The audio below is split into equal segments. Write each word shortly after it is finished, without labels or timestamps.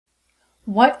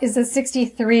What is a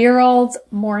 63-year-old's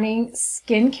morning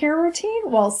skincare routine?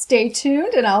 Well, stay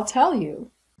tuned and I'll tell you.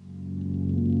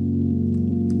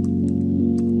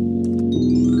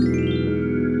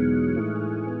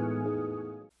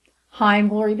 Hi, I'm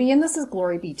GloryB and this is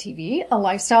GloryB-TV, a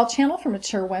lifestyle channel for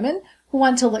mature women who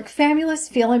want to look fabulous,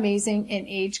 feel amazing, and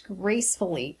age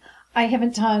gracefully. I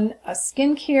haven't done a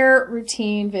skincare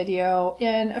routine video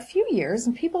in a few years,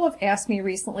 and people have asked me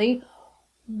recently,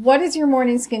 what is your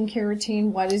morning skincare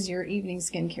routine? What is your evening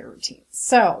skincare routine?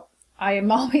 So I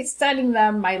am always sending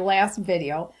them my last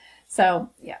video. So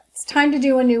yeah, it's time to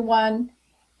do a new one.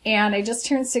 And I just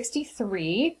turned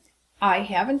 63. I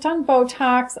haven't done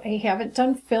Botox. I haven't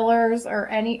done fillers or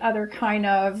any other kind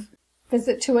of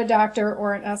visit to a doctor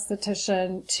or an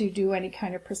esthetician to do any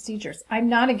kind of procedures. I'm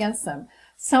not against them.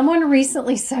 Someone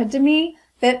recently said to me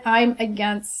that I'm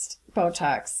against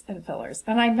Botox and fillers,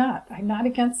 and I'm not. I'm not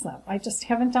against them. I just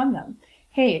haven't done them.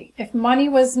 Hey, if money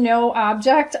was no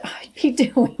object, I'd be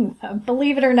doing them,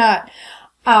 believe it or not.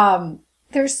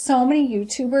 There's so many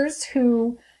YouTubers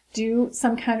who do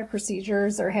some kind of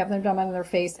procedures or have them done on their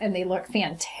face, and they look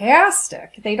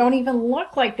fantastic. They don't even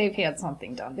look like they've had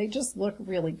something done. They just look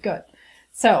really good.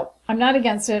 So I'm not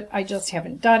against it. I just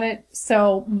haven't done it.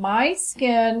 So my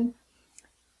skin,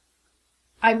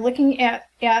 I'm looking at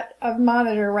a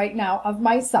monitor right now of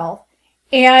myself,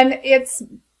 and it's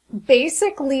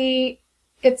basically,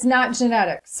 it's not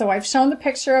genetic. So I've shown the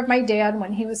picture of my dad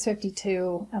when he was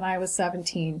 52 and I was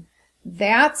 17.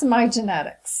 That's my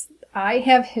genetics. I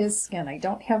have his skin. I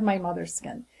don't have my mother's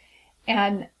skin.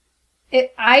 And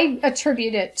I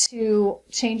attribute it to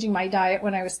changing my diet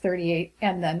when I was 38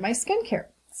 and then my skincare.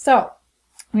 So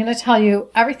I'm going to tell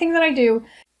you everything that I do.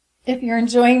 If you're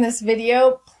enjoying this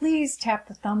video, please tap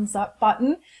the thumbs up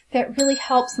button. That really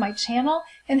helps my channel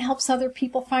and helps other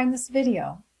people find this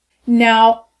video.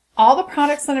 Now, all the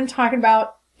products that I'm talking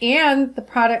about and the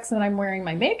products that I'm wearing,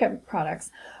 my makeup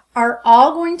products, are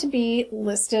all going to be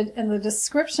listed in the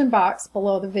description box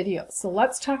below the video. So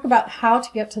let's talk about how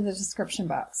to get to the description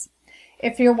box.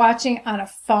 If you're watching on a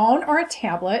phone or a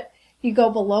tablet, you go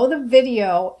below the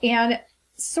video and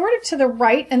sort of to the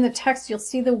right in the text, you'll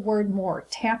see the word more.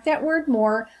 Tap that word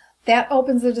more. That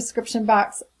opens the description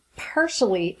box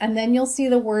partially, and then you'll see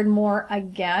the word more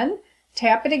again.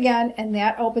 Tap it again, and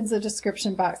that opens the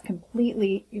description box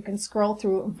completely. You can scroll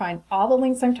through and find all the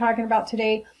links I'm talking about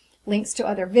today, links to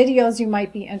other videos you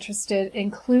might be interested,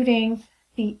 including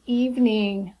the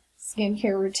evening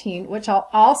skincare routine, which I'll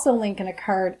also link in a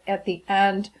card at the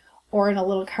end or in a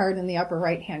little card in the upper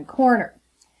right-hand corner.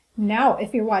 Now,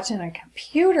 if you're watching on a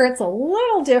computer, it's a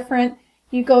little different.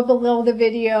 You go below the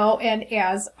video, and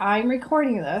as I'm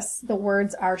recording this, the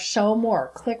words are show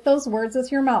more. Click those words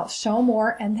with your mouse, show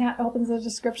more, and that opens the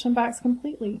description box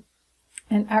completely.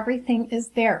 And everything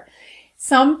is there.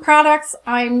 Some products,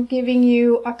 I'm giving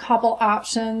you a couple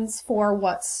options for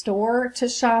what store to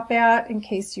shop at in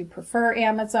case you prefer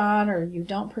Amazon or you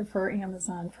don't prefer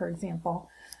Amazon, for example.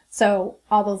 So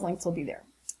all those links will be there.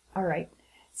 All right.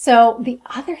 So the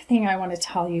other thing I want to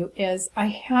tell you is I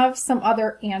have some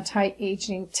other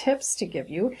anti-aging tips to give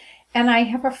you, and I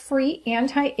have a free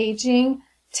anti-aging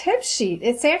tip sheet.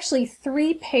 It's actually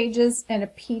 3 pages in a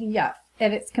PDF,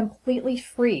 and it's completely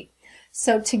free.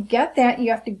 So to get that,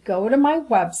 you have to go to my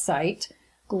website,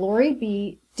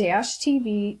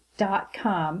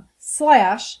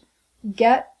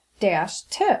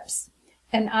 gloryb-tv.com/get-tips.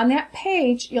 And on that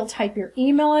page, you'll type your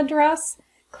email address,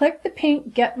 click the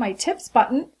pink Get My Tips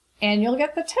button, and you'll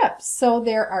get the tips. So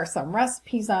there are some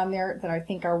recipes on there that I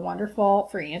think are wonderful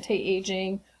for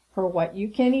anti-aging, for what you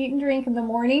can eat and drink in the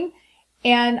morning,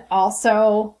 and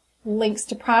also links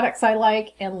to products I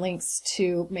like and links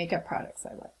to makeup products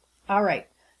I like. All right,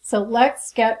 so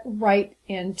let's get right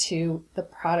into the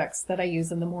products that I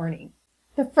use in the morning.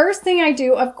 The first thing I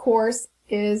do, of course,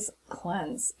 is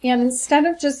cleanse. And instead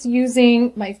of just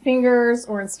using my fingers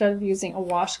or instead of using a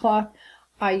washcloth,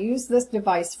 I use this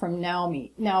device from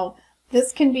Naomi. Now,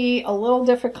 this can be a little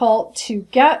difficult to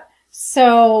get,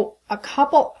 so a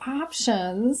couple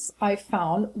options I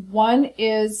found. One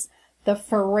is the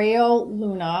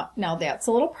FERULIC. Now, that's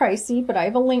a little pricey, but I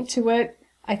have a link to it.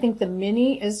 I think the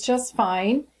mini is just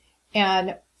fine.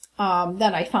 And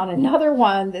then I found another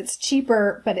one that's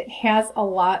cheaper, but it has a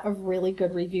lot of really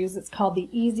good reviews. It's called the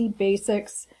Easy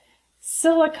Basics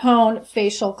Silicone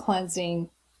Facial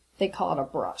Cleansing. They call it a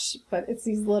brush, but it's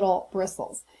these little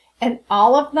bristles. And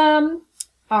all of them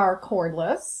are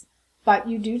cordless, but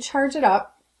you do charge it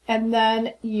up. And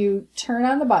then you turn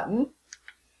on the button.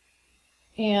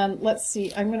 And let's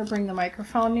see, I'm going to bring the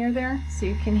microphone near there so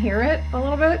you can hear it a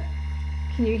little bit.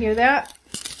 Can you hear that?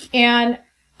 And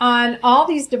On all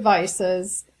these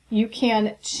devices, you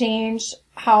can change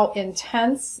how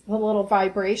intense the little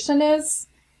vibration is,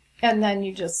 and then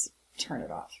you just turn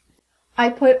it off. I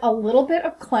put a little bit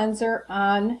of cleanser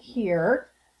on here,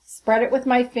 spread it with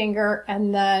my finger,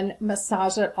 and then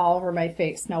massage it all over my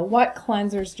face. Now, what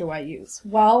cleansers do I use?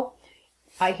 Well,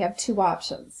 I have two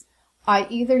options. I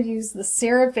either use the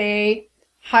CeraVe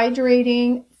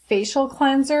Hydrating Facial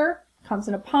Cleanser, comes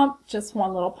in a pump, just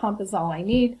one little pump is all I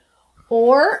need,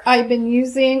 or I've been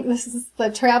using, this is the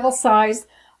travel size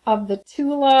of the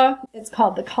Tula, it's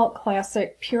called the Cult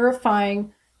Classic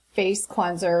Purifying Face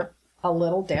Cleanser, a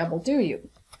little dab will do you.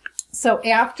 So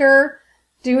after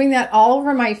doing that all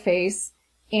over my face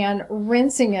and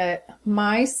rinsing it,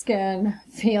 my skin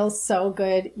feels so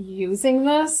good using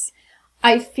this.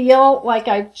 I feel like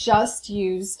I've just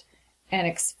used an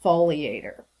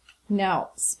exfoliator. Now,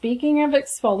 speaking of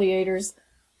exfoliators,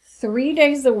 3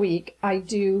 days a week I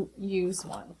do use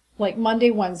one, like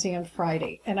Monday, Wednesday, and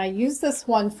Friday. And I use this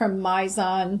one from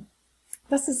Mizon.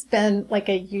 This has been like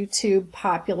a YouTube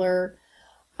popular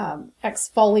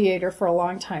exfoliator for a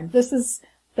long time. This is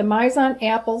the Mizon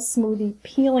Apple Smoothie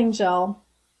Peeling Gel.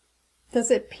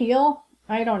 Does it peel?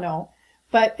 I don't know.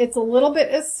 But it's a little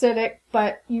bit acidic,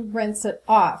 but you rinse it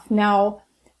off. Now,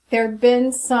 there have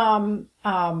been some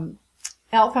alpha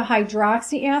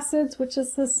hydroxy acids, which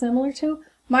is this similar to.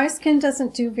 My skin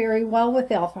doesn't do very well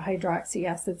with alpha hydroxy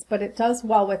acids, but it does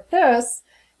well with this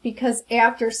because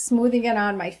after smoothing it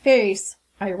on my face,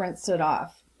 I rinse it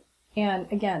off.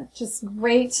 And again, just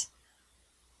great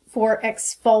for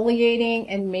exfoliating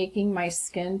and making my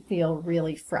skin feel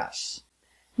really fresh.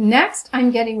 Next,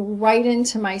 I'm getting right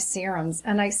into my serums,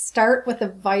 and I start with a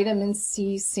vitamin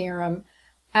C serum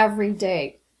every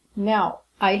day. Now,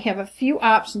 I have a few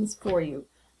options for you.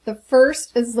 The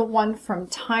first is the one from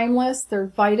Timeless, their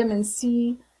vitamin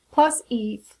C plus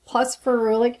E plus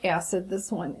ferulic acid.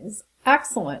 This one is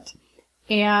excellent,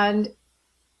 and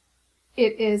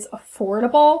it is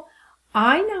affordable.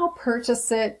 I now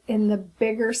purchase it in the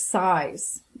bigger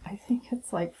size. I think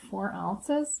it's like 4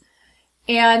 ounces.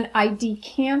 And I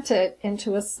decant it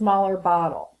into a smaller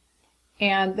bottle.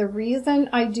 And the reason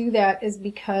I do that is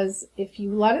because if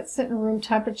you let it sit in room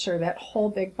temperature, that whole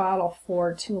big bottle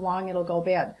for too long, it'll go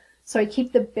bad. So I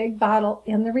keep the big bottle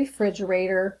in the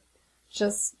refrigerator,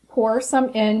 just pour some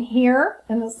in here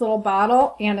in this little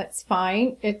bottle, and it's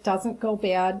fine. It doesn't go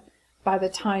bad by the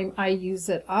time I use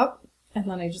it up, and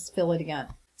then I just fill it again.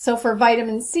 So for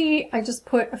vitamin C, I just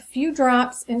put a few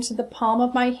drops into the palm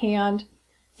of my hand,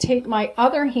 take my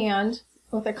other hand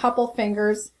with a couple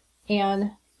fingers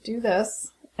and do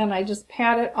this, and I just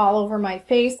pat it all over my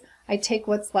face. I take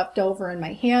what's left over in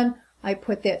my hand, I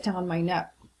put that down my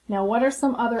neck. Now, what are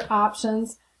some other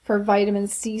options for vitamin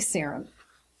C serum?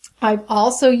 I've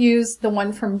also used the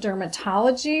one from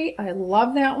Dermatology. I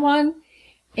love that one.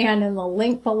 And in the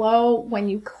link below, when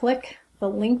you click the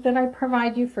link that I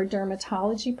provide you for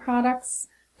Dermatology products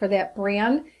for that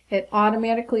brand, it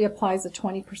automatically applies a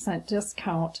 20%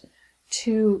 discount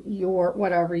to your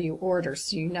whatever you order.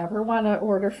 So you never want to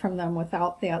order from them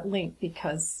without that link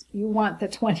because you want the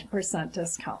 20%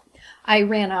 discount. I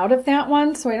ran out of that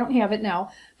one, so I don't have it now.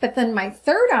 But then my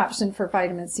third option for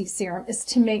vitamin C serum is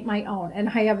to make my own. And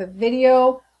I have a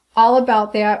video all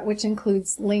about that, which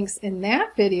includes links in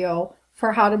that video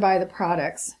for how to buy the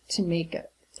products to make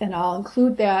it. And I'll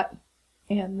include that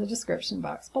in the description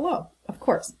box below, of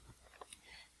course.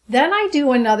 Then I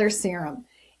do another serum,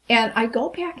 and I go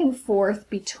back and forth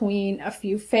between a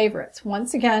few favorites.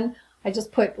 Once again, I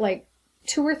just put like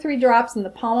 2 or 3 drops in the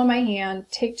palm of my hand,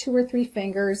 take 2 or 3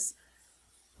 fingers,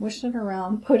 wish it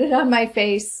around, put it on my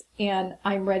face, and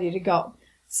I'm ready to go.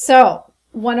 So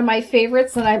one of my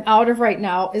favorites that I'm out of right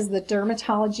now is the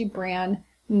Dermatology brand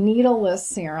Needleless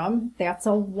Serum. That's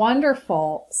a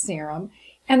wonderful serum.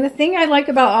 And the thing I like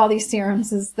about all these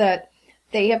serums is that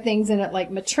they have things in it like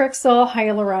matrixyl,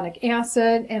 hyaluronic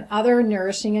acid, and other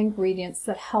nourishing ingredients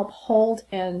that help hold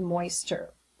in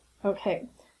moisture. Okay,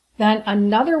 then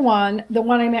another one, the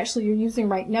one I'm actually using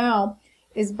right now,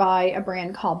 is by a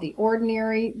brand called The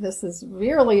Ordinary. This is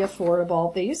really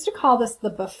affordable. They used to call this the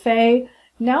Buffet.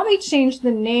 Now they changed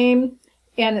the name,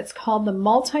 and it's called the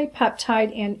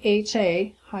Multi-Peptide and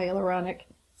HA Hyaluronic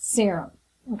Serum.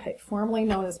 Okay, formerly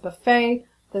known as Buffet.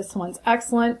 This one's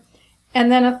excellent. And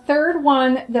then a third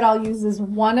one that I'll use is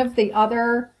one of the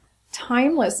other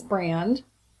Timeless brand.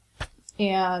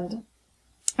 And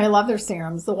I love their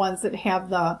serums, the ones that have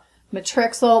the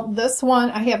matrixyl. This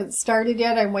one I haven't started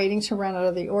yet. I'm waiting to run out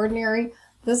of The Ordinary.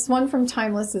 This one from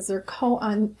Timeless is their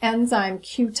coenzyme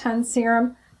Q10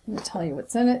 serum. I'm going to tell you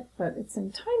what's in it, but it's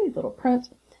in tiny little print.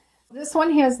 This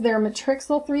one has their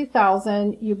Matrixyl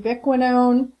 3000,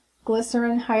 ubiquinone,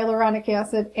 glycerin, hyaluronic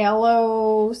acid,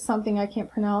 aloe, something I can't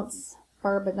pronounce,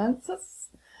 barbadensis,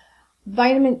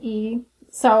 vitamin E.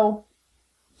 So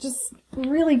just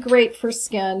really great for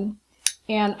skin.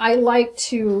 And I like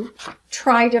to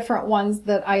try different ones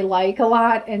that I like a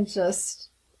lot and just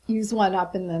use one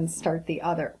up and then start the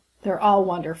other. They're all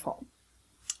wonderful.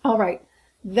 All right,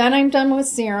 then I'm done with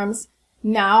serums.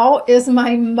 Now is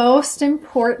my most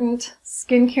important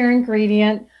skincare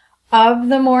ingredient of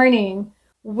the morning,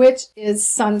 which is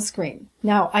sunscreen.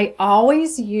 Now, I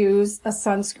always use a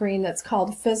sunscreen that's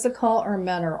called physical or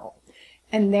mineral.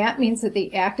 And that means that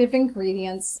the active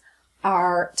ingredients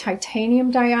are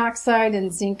titanium dioxide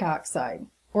and zinc oxide,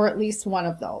 or at least one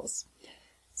of those.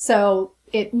 So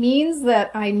it means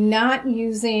that I'm not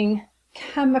using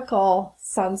chemical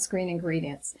sunscreen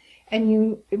ingredients.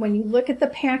 And when you look at the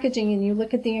packaging and you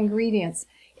look at the ingredients,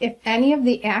 if any of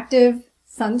the active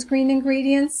sunscreen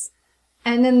ingredients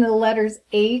and then the letters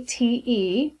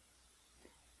ATE,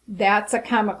 that's a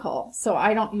chemical. So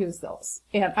I don't use those.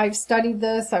 And I've studied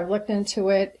this, I've looked into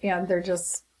it, and they're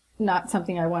just not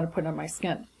something I want to put on my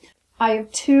skin. I have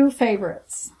two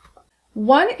favorites.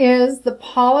 One is the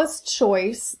Paula's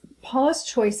Choice. Paula's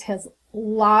Choice has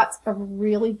lots of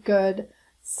really good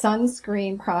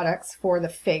sunscreen products for the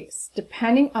face,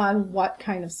 depending on what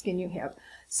kind of skin you have.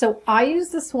 So I use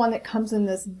this one that comes in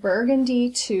this burgundy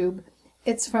tube.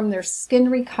 It's from their Skin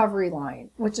Recovery line,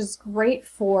 which is great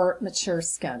for mature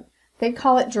skin. They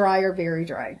call it dry or very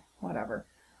dry, whatever.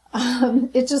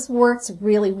 It just works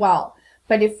really well.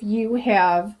 But if you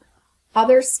have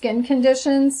other skin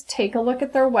conditions, take a look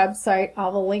at their website. I'll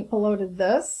have a link below to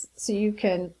this so you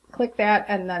can click that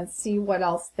and then see what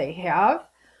else they have.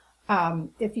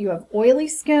 If you have oily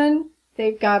skin,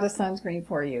 they've got a sunscreen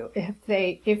for you.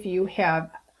 If you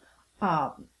have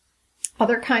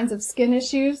other kinds of skin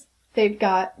issues, they've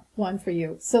got one for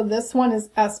you. So this one is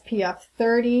SPF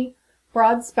 30.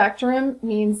 Broad spectrum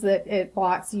means that it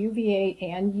blocks UVA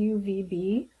and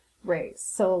UVB rays.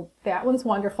 So that one's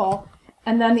wonderful.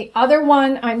 And then the other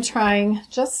one I'm trying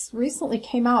just recently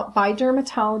came out by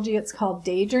Dermatology. It's called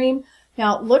Daydream.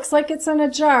 Now it looks like it's in a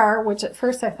jar, which at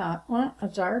first I thought, what, a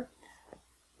jar?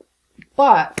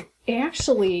 But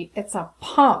actually it's a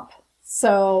pump.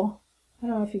 So I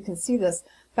don't know if you can see this,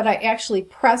 but I actually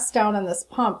press down on this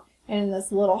pump, and in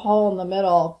this little hole in the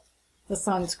middle, the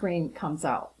sunscreen comes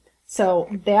out. So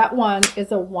that one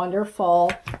is a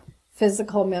wonderful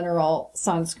physical mineral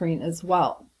sunscreen as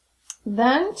well.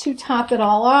 Then to top it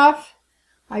all off,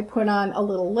 I put on a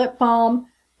little lip balm.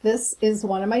 This is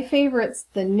one of my favorites,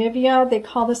 the Nivea. They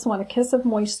call this one a Kiss of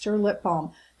Moisture lip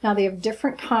balm. Now they have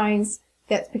different kinds.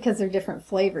 That's because they're different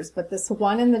flavors, but this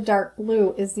one in the dark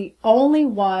blue is the only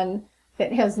one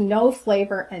that has no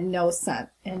flavor and no scent.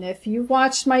 And if you've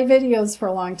watched my videos for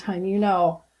a long time, you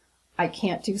know I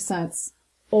can't do scents.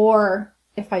 Or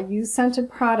if I use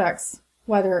scented products,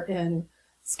 whether in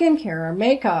skincare or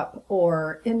makeup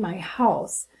or in my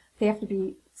house, they have to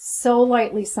be so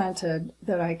lightly scented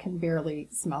that I can barely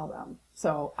smell them.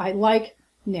 So I like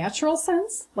natural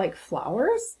scents, like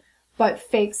flowers, but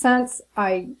fake scents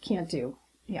I can't do.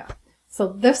 Yeah. So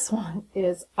this one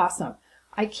is awesome.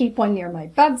 I keep one near my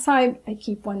bedside. I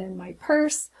keep one in my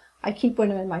purse. I keep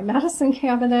one in my medicine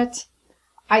cabinet.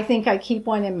 I think I keep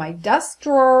one in my desk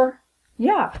drawer.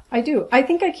 Yeah, I do. I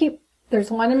think there's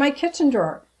one in my kitchen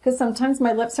drawer, because sometimes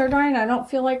my lips are dry and I don't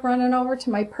feel like running over to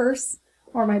my purse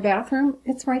or my bathroom.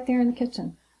 It's right there in the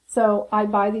kitchen. So I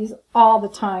buy these all the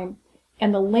time.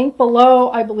 And the link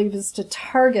below, I believe, is to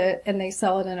Target, and they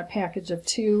sell it in a package of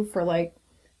 2 for like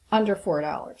under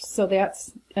 $4. So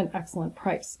that's an excellent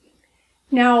price.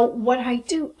 Now, what I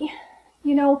do,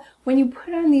 you know, when you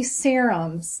put on these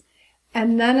serums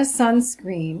and then a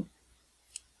sunscreen,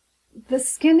 the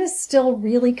skin is still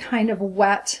really kind of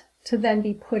wet to then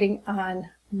be putting on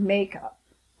makeup,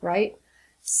 right?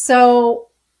 So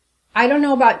I don't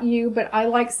know about you, but I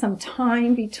like some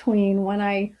time between when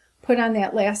I put on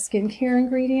that last skincare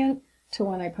ingredient to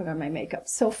when I put on my makeup.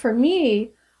 So for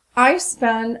me, I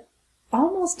spend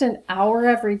almost an hour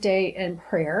every day in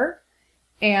prayer,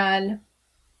 and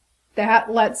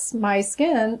that lets my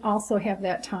skin also have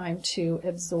that time to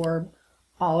absorb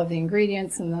all of the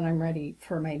ingredients, and then I'm ready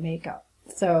for my makeup.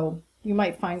 So you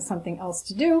might find something else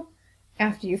to do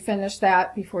after you finish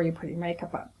that before you put your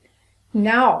makeup on.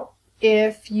 Now,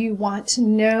 if you want to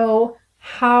know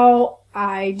how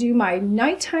I do my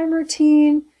nighttime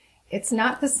routine, it's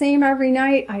not the same every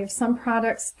night. I have some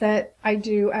products that I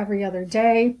do every other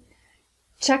day.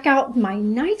 Check out my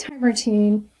nighttime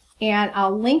routine, and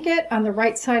I'll link it on the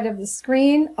right side of the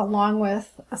screen along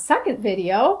with a second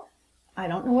video. I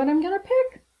don't know what I'm going to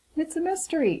pick. It's a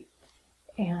mystery.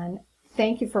 And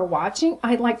thank you for watching.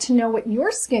 I'd like to know what your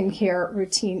skincare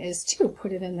routine is too.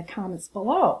 Put it in the comments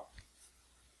below.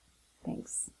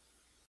 Thanks.